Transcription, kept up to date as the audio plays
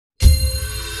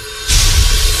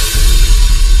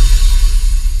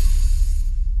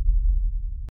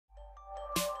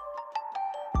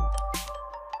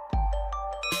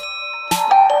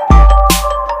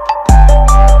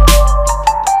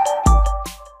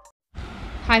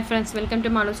Hi friends, welcome to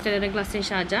Malu's Tailoring class in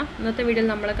Sharjah. ഇന്നത്തെ വീഡിയോയിൽ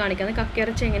നമ്മൾ കാണിക്കുന്നത്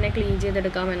കക്കയിറച്ചി എങ്ങനെ ക്ലീൻ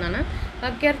ചെയ്തെടുക്കാമെന്നാണ്.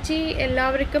 കക്കയിറച്ചി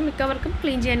എല്ലാവർക്കും മിക്കവർക്കും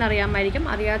ക്ലീൻ ചെയ്യാൻ അറിയാമായിരിക്കും.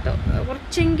 അറിയാത്ത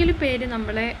കുറച്ചെങ്കിലും പേര്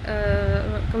നമ്മളെ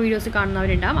വീഡിയോസ്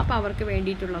കാണുന്നവരുണ്ടാകും. അപ്പോൾ അവർക്ക്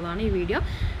വേണ്ടിയിട്ടുള്ളതാണ് ഈ വീഡിയോ.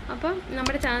 അപ്പോൾ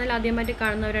നമ്മുടെ ചാനൽ ആദ്യമായിട്ട്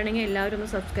കാണുന്നവരാണെങ്കിൽ എല്ലാവരും ഒന്ന്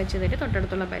സബ്സ്ക്രൈബ് ചെയ്തിട്ട്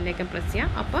തൊട്ടടുത്തുള്ള ബെല്ലൈക്കൺ പ്രസ്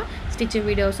ചെയ്യുക. അപ്പോൾ സ്റ്റിച്ചിങ്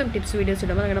വീഡിയോസും ടിപ്സ് വീഡിയോസ്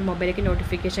ഇടുമ്പോൾ നിങ്ങളുടെ മൊബൈലിലേക്ക്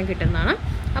നോട്ടിഫിക്കേഷൻ കിട്ടുന്നതാണ്.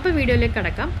 അപ്പോൾ വീഡിയോയിലേക്ക്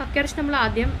കടക്കാം. കക്കയിറച്ചി നമ്മൾ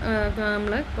ആദ്യം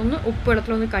ഒന്ന് ഉപ്പ്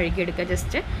വെള്ളത്തിലൊന്ന് കഴുകിയെടുക്കുക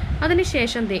ജസ്റ്റ്.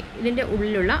 അതിനുശേഷം ഇതിൻ്റെ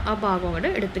ഉള്ളിലുള്ള ആ ഭാഗം കൊണ്ട്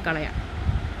എടുത്ത് കളയാം.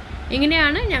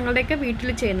 ഇങ്ങനെയാണ് ഞങ്ങളുടെയൊക്കെ വീട്ടിൽ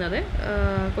ചെയ്യുന്നത്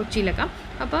കൊച്ചിയിലൊക്കെ.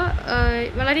 അപ്പോൾ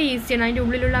വളരെ ഈസിയാണ്. അതിൻ്റെ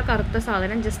ഉള്ളിലുള്ള ആ കറുത്ത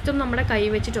സാധനം ജസ്റ്റ് ഒന്ന് നമ്മുടെ കൈ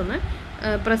വെച്ചിട്ടൊന്ന്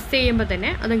പ്രസ് ചെയ്യുമ്പോൾ തന്നെ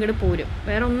അതിങ്ങോട്ട് പോരും.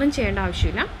 വേറെ ഒന്നും ചെയ്യേണ്ട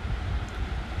ആവശ്യമില്ല.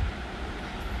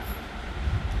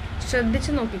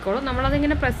 ശ്രദ്ധിച്ച് നോക്കിക്കോളൂ.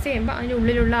 നമ്മളതിങ്ങനെ പ്രസ് ചെയ്യുമ്പോൾ അതിൻ്റെ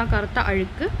ഉള്ളിലുള്ള ആ കറുത്ത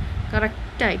അഴുക്ക്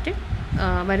കറക്റ്റായിട്ട്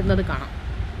വരുന്നത് കാണാം.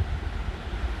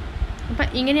 അപ്പം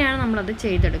ഇങ്ങനെയാണ് നമ്മളത്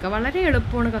ചെയ്തെടുക്കുക. വളരെ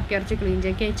എളുപ്പമാണ് കക്കയിറച്ചി ക്ലീൻ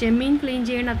ചെയ്യുക. ചെമ്മീൻ ക്ലീൻ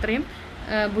ചെയ്യണ അത്രയും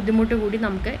ബുദ്ധിമുട്ട് കൂടി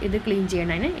നമുക്ക് ഇത് ക്ലീൻ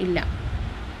ചെയ്യണതിന് ഇല്ല.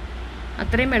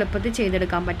 അത്രയും എളുപ്പത്തിൽ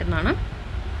ചെയ്തെടുക്കാൻ പറ്റുന്നതാണ്.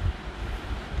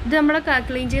 ഇത് നമ്മൾ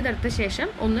ക്ലീൻ ചെയ്തെടുത്ത ശേഷം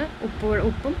ഒന്ന്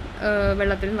ഉപ്പും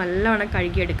വെള്ളത്തിൽ നല്ലവണ്ണം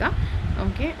കഴുകിയെടുക്കുക.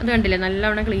 ഓക്കെ, അത് കണ്ടില്ലേ,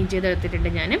 നല്ലവണ്ണം ക്ലീൻ ചെയ്തെടുത്തിട്ടുണ്ട്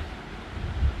ഞാൻ.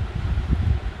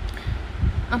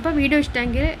 അപ്പോൾ വീഡിയോ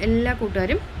ഇഷ്ടമെങ്കിൽ എല്ലാ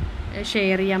കൂട്ടുകാരും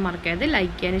ഷെയർ ചെയ്യാൻ മറക്കരുത്,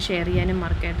 ലൈക്ക് ചെയ്യാനും ഷെയർ ചെയ്യാനും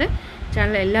മറക്കരുത്.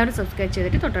 ചാനൽ എല്ലാവരും സബ്സ്ക്രൈബ്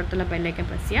ചെയ്തിട്ട് തൊട്ടടുത്തുള്ള ബെല്ലൈക്കൺ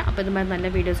പ്രസ് ചെയ്യുക. അപ്പോൾ ഇതുമായി നല്ല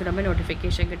വീഡിയോസ് ഇടുമ്പോൾ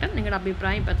നോട്ടിഫിക്കേഷൻ കിട്ടും. നിങ്ങളുടെ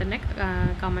അഭിപ്രായം ഇപ്പോൾ തന്നെ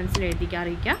കമൻസിൽ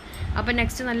അറിയിക്കുക. അപ്പോൾ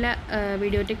നെക്സ്റ്റ് നല്ല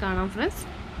വീഡിയോ ആയിട്ട് കാണാം ഫ്രണ്ട്സ്.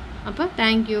 അപ്പോൾ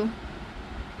താങ്ക് യു.